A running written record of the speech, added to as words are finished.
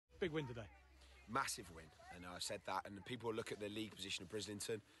Big win today. Massive win, and I said that, and people will look at the league position of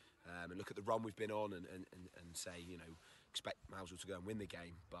Brislington and look at the run we've been on and say, you know, expect Mousehole to go and win the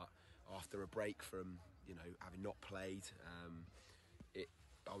game. But after a break from, you know, having not played,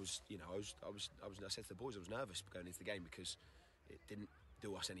 I said to the boys I was nervous going into the game because it didn't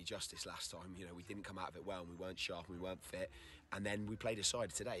do us any justice last time. You know, we didn't come out of it well, and we weren't sharp and we weren't fit. And then we played a side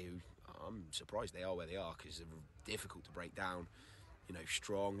today who I'm surprised they are where they are, because they're difficult to break down. You know,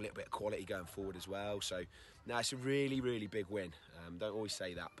 strong, a little bit of quality going forward as well. So, no, it's a really, really big win. Don't always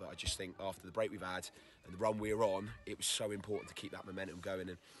say that, but I just think after the break we've had and the run we were on, it was so important to keep that momentum going,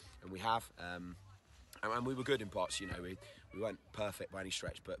 and we have. And we were good in parts. You know, we weren't perfect by any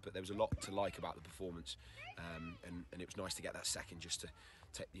stretch, but there was a lot to like about the performance, and it was nice to get that second just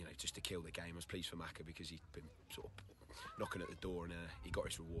to kill the game. I was pleased for Macca because he'd been sort of knocking at the door and he got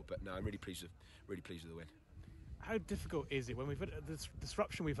his reward. But no, I'm really pleased with the win. How difficult is it when we've had this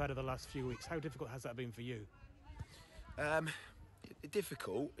disruption we've had in the last few weeks? How difficult has that been for you?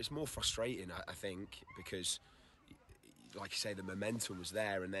 Difficult. It's more frustrating, I think, because, like you say, the momentum was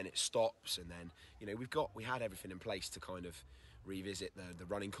there and then it stops, and then, you know, we had everything in place to kind of revisit the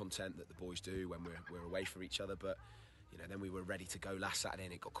running content that the boys do when we're away from each other, but, you know, then we were ready to go last Saturday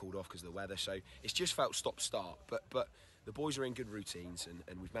and it got called off because of the weather. So it's just felt stop-start. But the boys are in good routines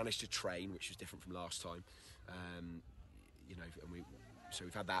and we've managed to train, which was different from last time. You know, and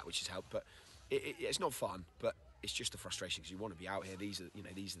we've had that, which has helped. But it's not fun. But it's just a frustration because you want to be out here. These are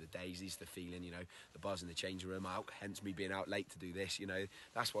the days. These are the feeling. You know, the buzz in the changing room out. Hence me being out late to do this. You know,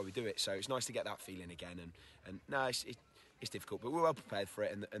 that's why we do it. So it's nice to get that feeling again. And no, it's difficult, but we're well prepared for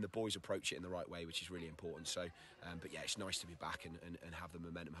it, and the boys approach it in the right way, which is really important. So, but yeah, it's nice to be back and have the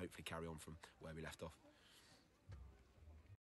momentum hopefully carry on from where we left off.